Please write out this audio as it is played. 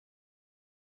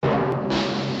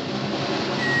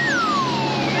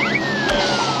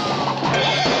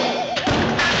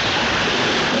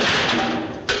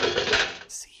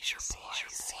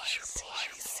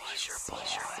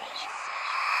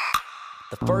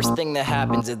first thing that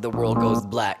happens is the world goes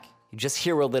black. You just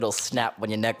hear a little snap when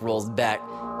your neck rolls back.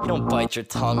 You don't bite your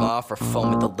tongue off or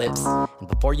foam at the lips. And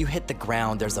before you hit the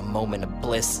ground, there's a moment of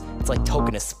bliss. It's like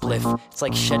toking a spliff. It's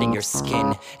like shedding your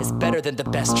skin. It's better than the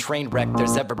best train wreck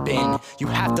there's ever been. You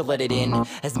have to let it in,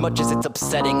 as much as it's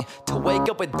upsetting. To wake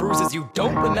up with bruises you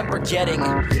don't remember getting.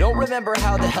 You don't remember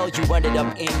how the hell you ended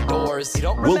up indoors. You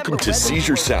don't Welcome to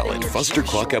Seizure Salad,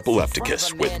 Fustercluck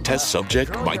Epilepticus, with test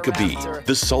subject Micah B.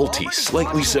 The salty,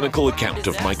 slightly cynical account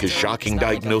of Micah's shocking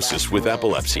diagnosis with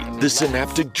epilepsy, the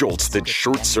synaptic jolts that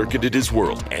short-circuited his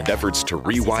world, and efforts to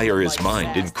rewire his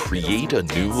mind and create a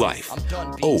new life.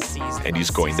 Oh, and he's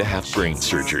going to have brain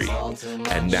surgery.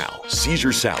 And now,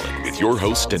 Seizure Salad with your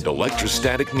host and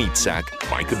electrostatic meat sack,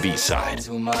 Micah B-side.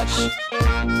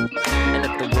 And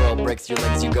if the world breaks your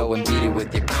legs, you go and beat it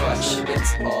with your crutch.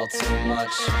 It's all too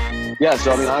much. Yeah,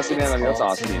 so I mean, honestly, man, I mean, that's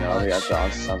awesome, you know. That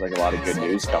sounds like a lot of good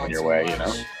news coming your way, you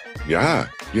know. Yeah.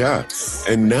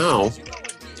 And now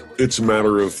it's a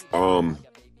matter of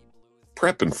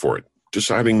prepping for it,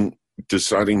 deciding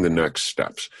the next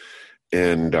steps.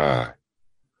 And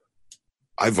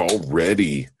I've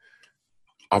already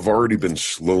been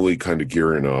slowly kind of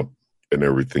gearing up and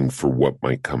everything for what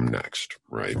might come next,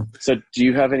 right? So do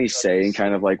you have any say in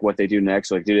kind of like what they do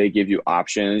next? Like, do they give you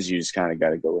options? You just kind of got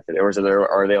to go with it. Or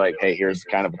are they like, hey, here's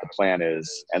kind of what the plan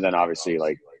is. And then obviously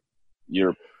like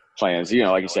your plans, you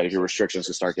know, like you said, if your restrictions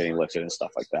to start getting lifted and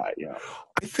stuff like that, you know?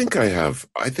 I think I have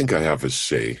a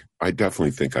say. I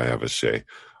definitely think I have a say.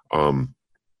 I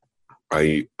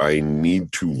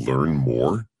need to learn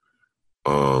more.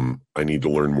 I need to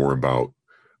learn more about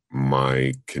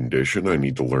my condition. I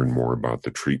need to learn more about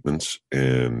the treatments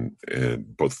and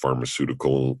both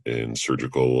pharmaceutical and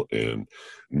surgical and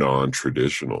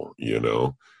non-traditional, you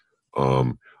know.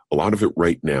 A lot of it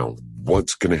right now,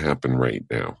 what's going to happen right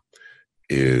now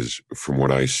is, from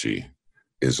what I see,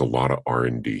 is a lot of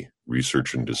R&D,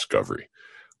 research and discovery.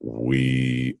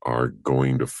 We are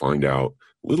going to find out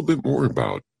a little bit more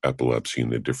about epilepsy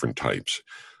and the different types,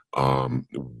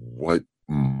 what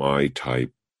my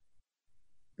type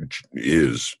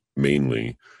is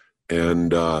mainly,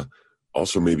 and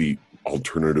also maybe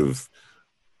alternative,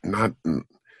 not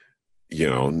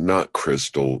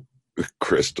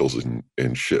crystals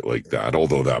and shit like that,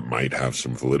 although that might have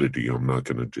some validity. I'm not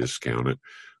going to discount it.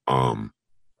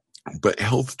 But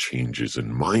health changes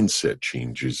and mindset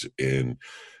changes and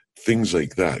things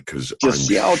like that, because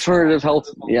alternative health.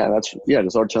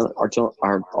 There's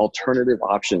alternative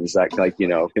options that, like, you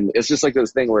know, it's just like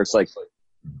this thing where it's like,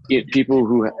 people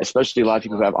who, especially a lot of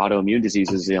people who have autoimmune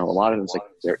diseases, you know, a lot of them, it's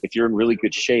like, if you're in really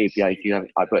good shape, if you have,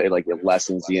 it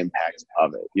lessens the impact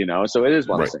of it, you know. So it is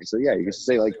one of those things. So yeah, you can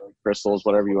say like crystals,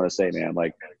 whatever you want to say, man.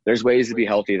 Like, there's ways to be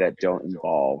healthy that don't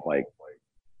involve like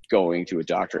going to a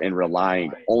doctor and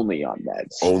relying only on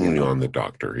meds. Only on the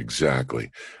doctor,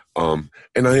 exactly. And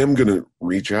I am going to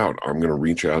reach out. I'm going to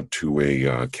reach out to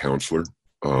a counselor,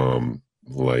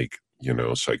 like, you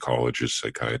know, psychologist,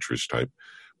 psychiatrist type,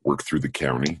 work through the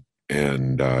county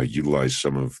and utilize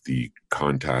some of the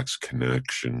contacts,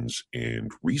 connections,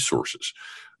 and resources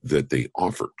that they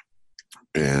offer.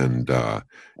 And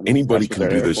anybody can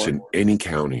do this in any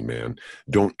county, man.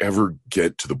 Don't ever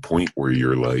get to the point where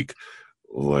you're like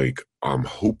I'm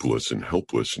hopeless and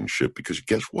helpless and shit, because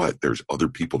guess what? There's other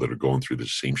people that are going through the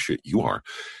same shit you are.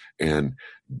 And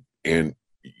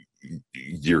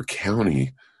your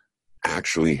county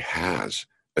actually has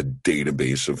a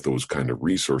database of those kind of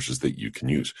resources that you can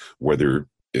use, whether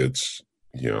it's,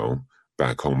 you know,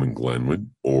 back home in Glenwood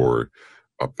or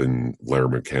up in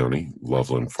Larimer County,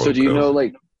 Loveland. So do you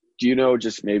know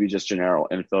just general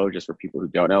info, just for people who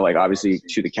don't know, like obviously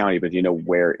to the county, but do you know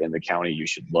where in the county you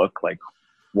should look? Like,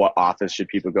 what office should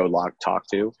people go talk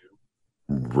to?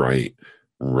 Right.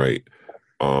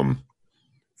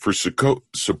 For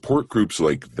support groups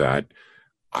like that,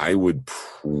 I would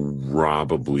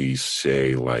probably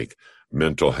say like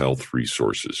mental health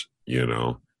resources, you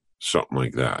know, something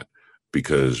like that,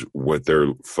 because what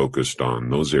they're focused on,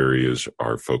 those areas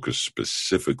are focused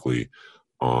specifically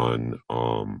on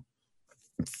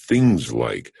things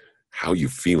like, how you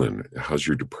feeling? How's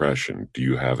your depression? Do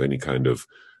you have any kind of,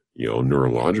 you know,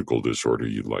 neurological disorder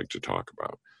you'd like to talk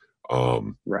about?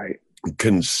 Right.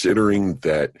 Considering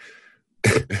that,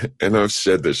 and I've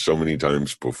said this so many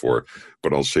times before,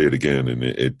 but I'll say it again, and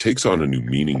it takes on a new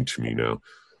meaning to me now.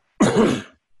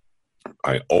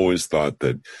 I always thought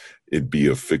that it'd be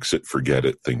a fix it, forget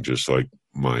it thing, just like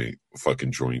my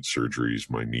fucking joint surgeries,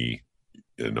 my knee,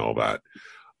 and all that.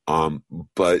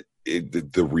 But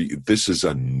this is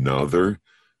another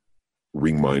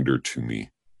reminder to me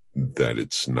that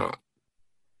it's not.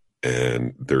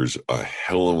 And there's a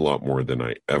hell of a lot more than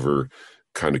I ever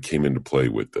kind of came into play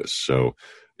with this. So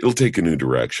it'll take a new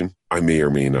direction. I may or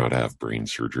may not have brain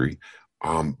surgery,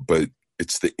 but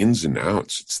it's the ins and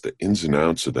outs. It's the ins and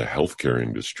outs of the healthcare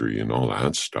industry and all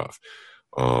that stuff.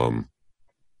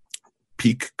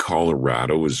 Peak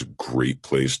Colorado is a great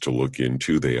place to look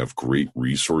into. They have great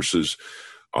resources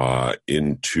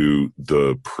into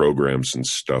the programs and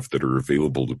stuff that are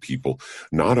available to people,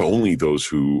 not only those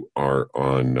who are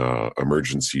on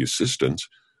emergency assistance,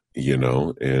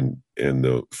 and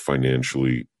the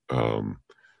financially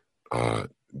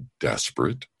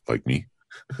desperate like me,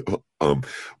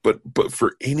 but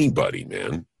for anybody,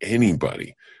 man,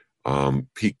 anybody.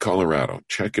 Peak Colorado,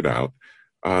 check it out.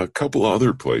 A couple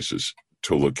other places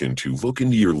to look into. Look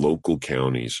into your local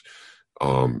county's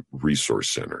resource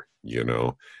center,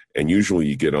 and usually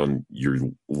you get on your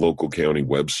local county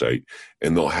website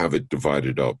and they'll have it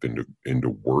divided up into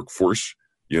workforce,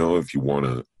 if you want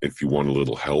a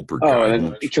little help or guidance.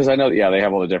 And because I know, they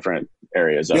have all the different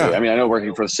areas of it. I mean, I know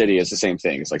working for the city is the same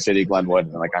thing. It's like City of Glenwood,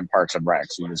 and like I'm Parks and Rec,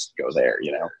 so you just go there,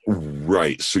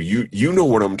 Right. So you know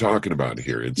what I'm talking about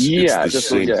here. It's the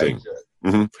same thing.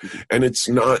 Mm-hmm. And it's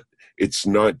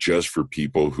not just for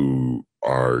people who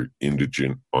are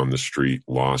indigent on the street,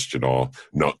 lost at all,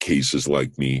 not cases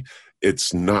like me.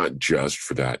 It's not just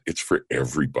for that. It's for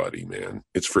everybody, man.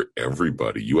 It's for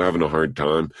everybody. You having a hard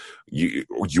time? You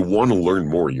want to learn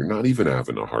more. You're not even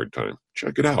having a hard time.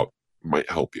 Check it out. It might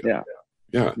help you. Yeah.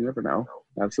 Yeah. You never know.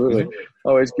 Absolutely. Mm-hmm.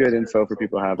 Always good info for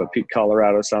people to have. But Peak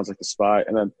Colorado sounds like the spot.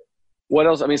 And then what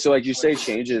else? I mean, so like you say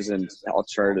changes and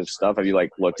alternative stuff. Have you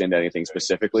like looked into anything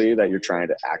specifically that you're trying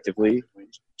to actively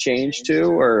change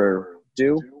to or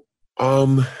do?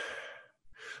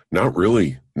 Not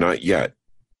really. Not yet.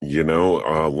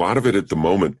 A lot of it at the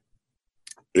moment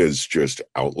is just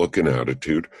outlook and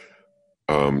attitude.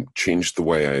 Change the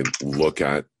way I look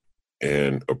at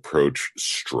and approach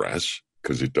stress,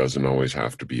 because it doesn't always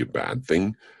have to be a bad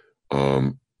thing.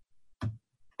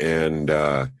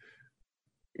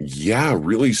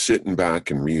 Really sitting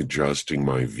back and readjusting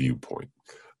my viewpoint.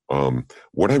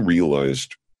 What I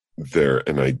realized there,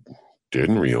 and I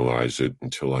didn't realize it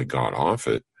until I got off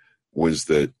it, was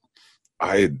that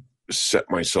I had set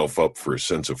myself up for a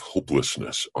sense of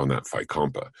hopelessness on that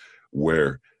Fycompa,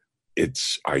 where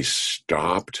I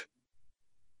stopped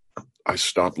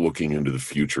looking into the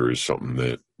future as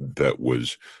something that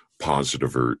was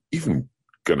positive or even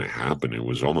going to happen. It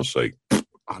was almost like,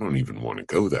 I don't even want to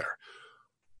go there.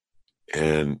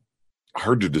 And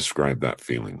hard to describe that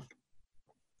feeling.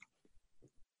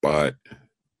 But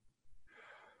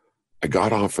I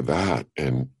got off of that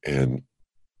and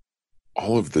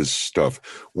all of this stuff.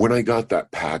 When I got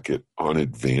that packet on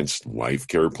advanced life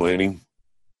care planning,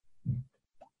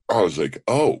 I was like,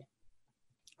 oh,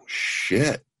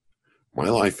 shit. My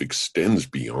life extends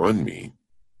beyond me.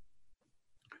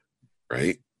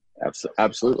 Right?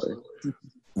 Absolutely.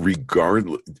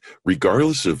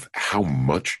 Regardless of how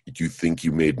much you think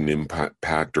you made an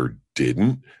impact or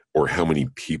didn't, or how many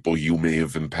people you may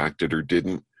have impacted or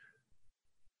didn't,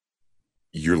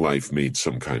 your life made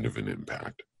some kind of an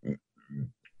impact.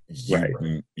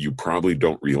 You probably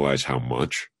don't realize how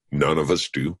much. None of us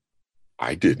do.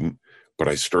 I didn't, but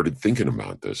I started thinking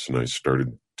about this, and I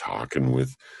started talking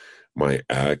with my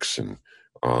ex, and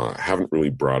haven't really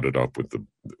brought it up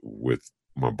with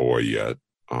my boy yet.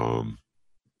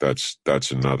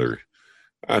 That's another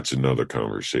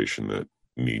conversation that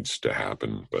needs to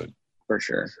happen, but for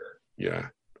sure. Yeah.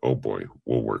 Oh boy,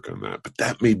 we'll work on that. But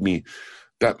that made me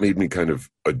kind of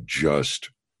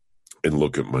adjust and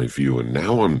look at my view. And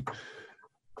now I'm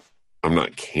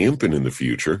not camping in the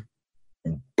future,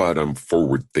 but I'm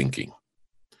forward thinking.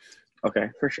 Okay,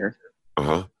 for sure.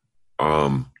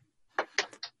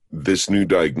 This new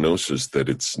diagnosis that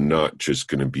it's not just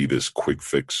going to be this quick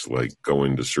fix, like go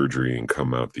into surgery and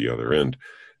come out the other end,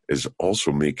 is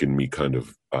also making me kind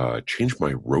of change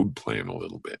my road plan a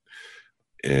little bit,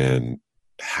 and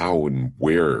how and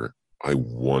where I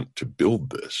want to build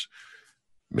this.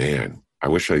 Man, I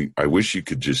wish you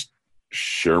could just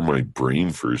share my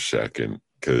brain for a second,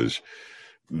 because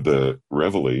the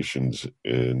revelations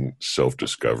and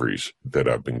self-discoveries that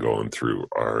I've been going through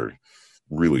are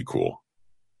really cool.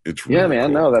 It's really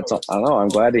man. cool. No, I don't know. I'm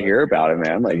glad to hear about it,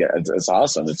 man. Like it's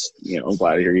awesome. It's, I'm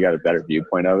glad to hear you got a better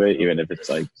viewpoint of it, even if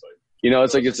it's like,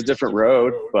 it's like, it's a different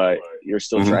road, but you're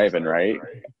still driving, right?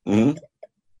 Mm-hmm.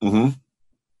 Mm-hmm.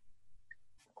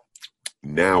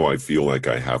 Now I feel like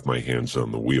I have my hands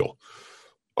on the wheel.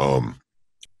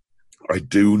 I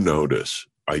do notice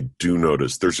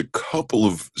there's a couple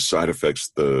of side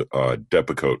effects the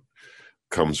Depakote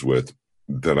comes with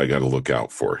that I got to look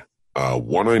out for.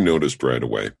 One I noticed right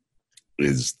away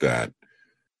is that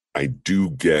I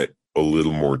do get a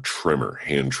little more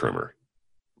hand tremor.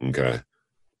 Okay.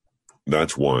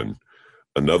 That's one.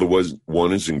 Another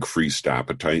one is increased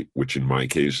appetite, which in my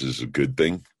case is a good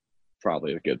thing.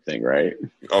 Probably a good thing, right?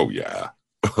 Oh, yeah.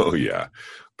 Oh, yeah.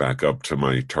 Back up to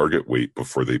my target weight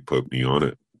before they put me on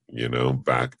it,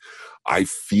 back. I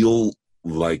feel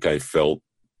like I felt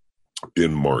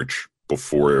in March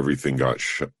before everything got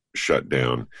shut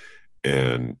down.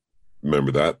 And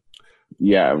remember that?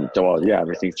 Yeah. Well, yeah,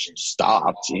 everything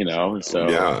stopped, so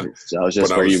yeah. That was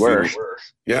just where you were.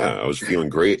 Yeah, I was feeling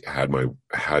great. I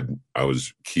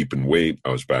was keeping weight.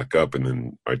 I was back up, and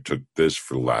then I took this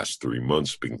for the last 3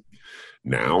 months.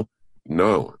 Now,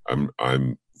 no, I'm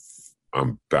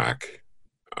back.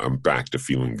 I'm back to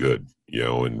feeling good,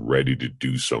 and ready to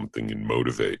do something and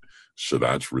motivate. So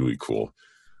that's really cool.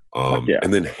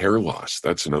 And then hair loss.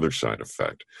 That's another side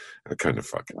effect. That kind of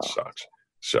fucking sucks.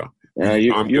 So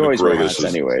you always wear hats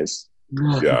anyways.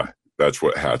 Yeah, that's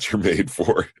what hats are made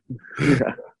for.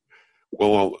 Yeah.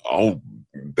 Well,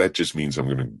 that just means I'm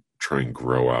going to try and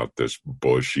grow out this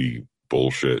bushy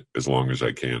bullshit as long as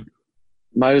I can.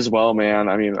 Might as well, man.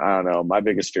 I mean, I don't know. My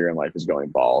biggest fear in life is going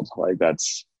bald. Like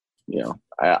that's,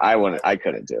 I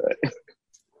couldn't do it.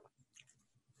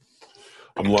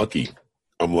 I'm lucky.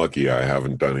 I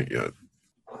haven't done it yet.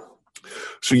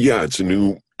 So yeah, it's a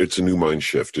new mind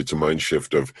shift. It's a mind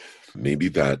shift of maybe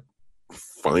that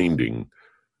finding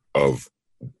of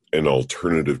an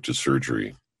alternative to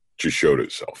surgery just showed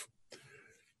itself.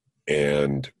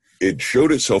 And it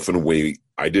showed itself in a way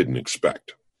I didn't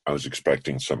expect. I was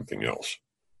expecting something else.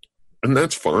 And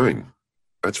that's fine.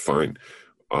 That's fine.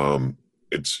 I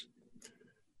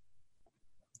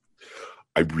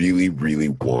really, really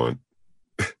want,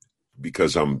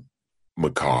 because I'm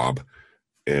macabre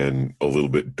and a little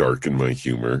bit dark in my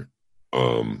humor,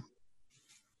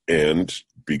 and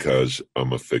because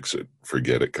I'm a fix it,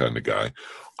 forget it kind of guy,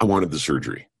 I wanted the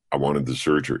surgery.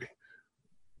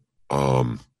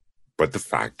 But the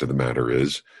fact of the matter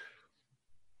is,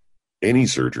 any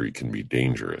surgery can be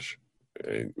dangerous.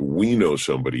 We know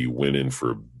somebody who went in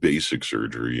for basic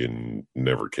surgery and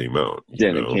never came out.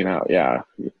 It came out, yeah,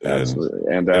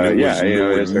 absolutely. And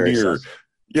it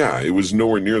was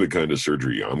nowhere near the kind of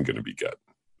surgery I'm going to be getting.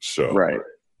 So right.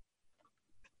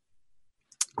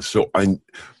 So I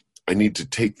need to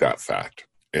take that fact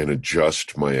and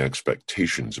adjust my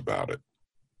expectations about it,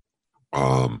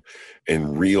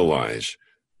 and realize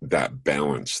that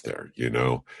balance there,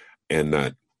 and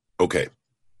that, okay,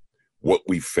 what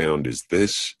we found is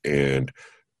this, and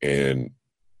the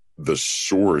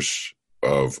source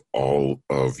of all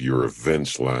of your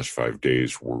events the last 5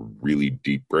 days were really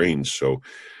deep brains. So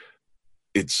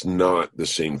it's not the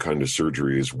same kind of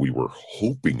surgery as we were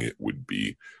hoping it would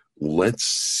be. Let's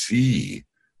see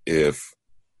if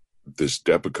this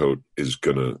Depakote is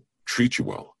going to treat you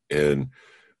well. And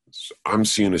I'm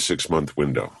seeing a 6-month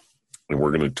window, and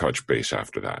we're going to touch base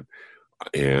after that.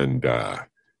 And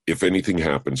if anything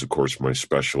happens, of course, my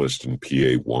specialist and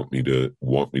PA want me to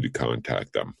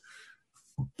contact them.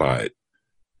 But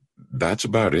that's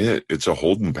about it. It's a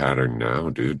holding pattern now,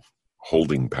 dude.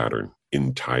 Holding pattern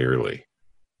entirely.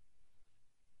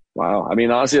 Wow. I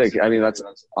mean, honestly, that's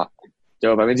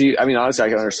dope. Honestly, I can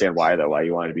understand why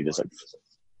you wanted to be just like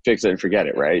fix it and forget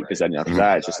it, right? Because then after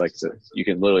that, it's just like you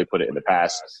can literally put it in the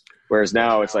past. Whereas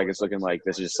now it's looking like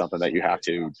this is just something that you have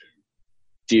to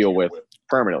deal with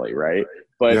permanently, right?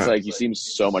 But it's like you seem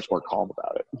so much more calm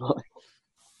about it.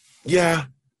 Yeah.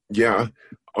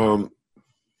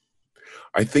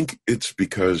 I think it's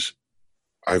because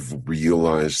I've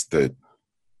realized that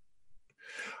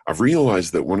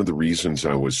one of the reasons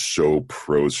I was so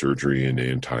pro-surgery and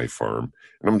anti-pharm,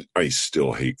 and I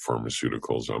still hate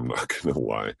pharmaceuticals, I'm not going to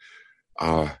lie.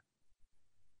 I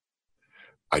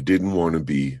didn't want to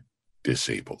be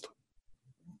disabled.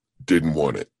 Didn't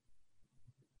want it.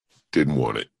 It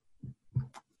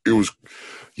was,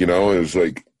 it was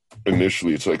like,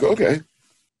 initially it's like, okay,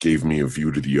 gave me a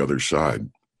view to the other side.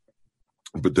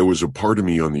 But there was a part of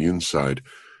me on the inside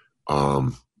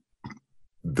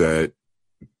that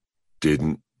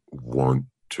didn't want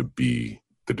to be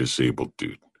the disabled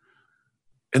dude.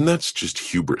 And that's just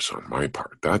hubris on my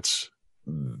part. That's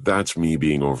me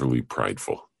being overly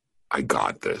prideful. I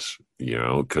got this,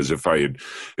 because if I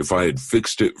had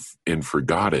fixed it and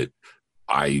forgot it,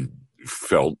 I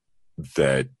felt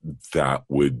that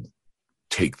would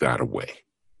take that away.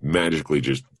 Magically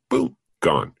just boom,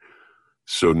 gone.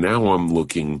 So now I'm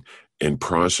looking and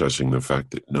processing the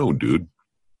fact that no, dude,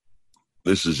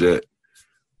 this is it.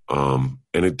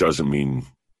 And it doesn't mean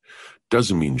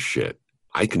shit.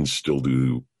 I can still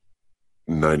do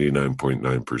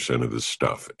 99.9% of this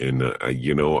stuff. And, I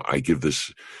give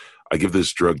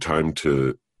this drug time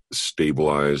to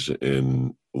stabilize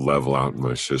and level out in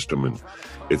my system. And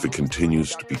if it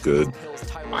continues to be good,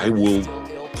 I will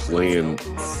plan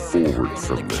forward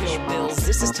from this.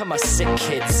 This is to my sick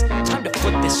kids. Time to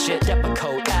flip this shit.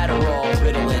 Depakote, Adderall,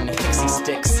 Ritalin, Pixie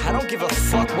sticks. I don't give a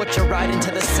fuck what you're riding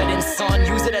to the setting sun.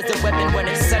 Use it as a weapon when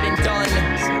it's said and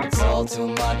done. It's all too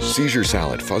much. Seizure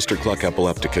Salad, Fustercluck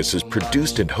Epilepticus is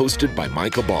produced and hosted by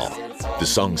Micah Ball. The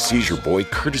song Seizure Boy,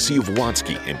 courtesy of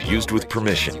Watsky and used with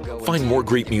permission. Find more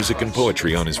great music and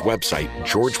poetry on his website,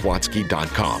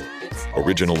 georgewatsky.com.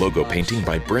 Original logo painting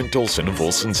by Brent Olson of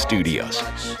Olson Studios.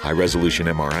 High-resolution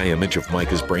MRI image of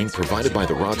Micah's brain provided by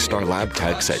the Rockstar Lab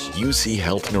techs at UC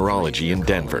Health Neurology in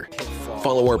Denver.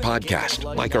 Follow our podcast,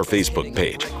 like our Facebook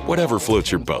page. Whatever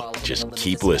floats your boat, just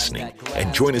keep listening.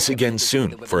 And join us again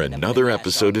soon for another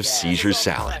episode of Seizure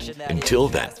Salad. Until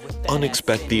then,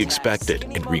 unexpect the expected,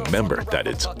 and remember that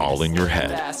it's all in your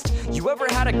head. You ever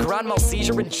had a grand mal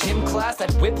seizure in gym class?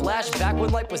 That whiplash back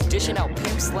when life was dishing out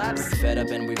pimp slaps? Fed up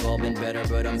and we've all been better,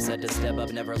 but I'm set to step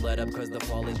up, never let up, cause the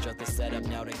fall is just a setup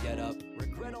now to get up.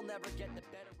 Regret I'll never get the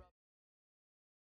better.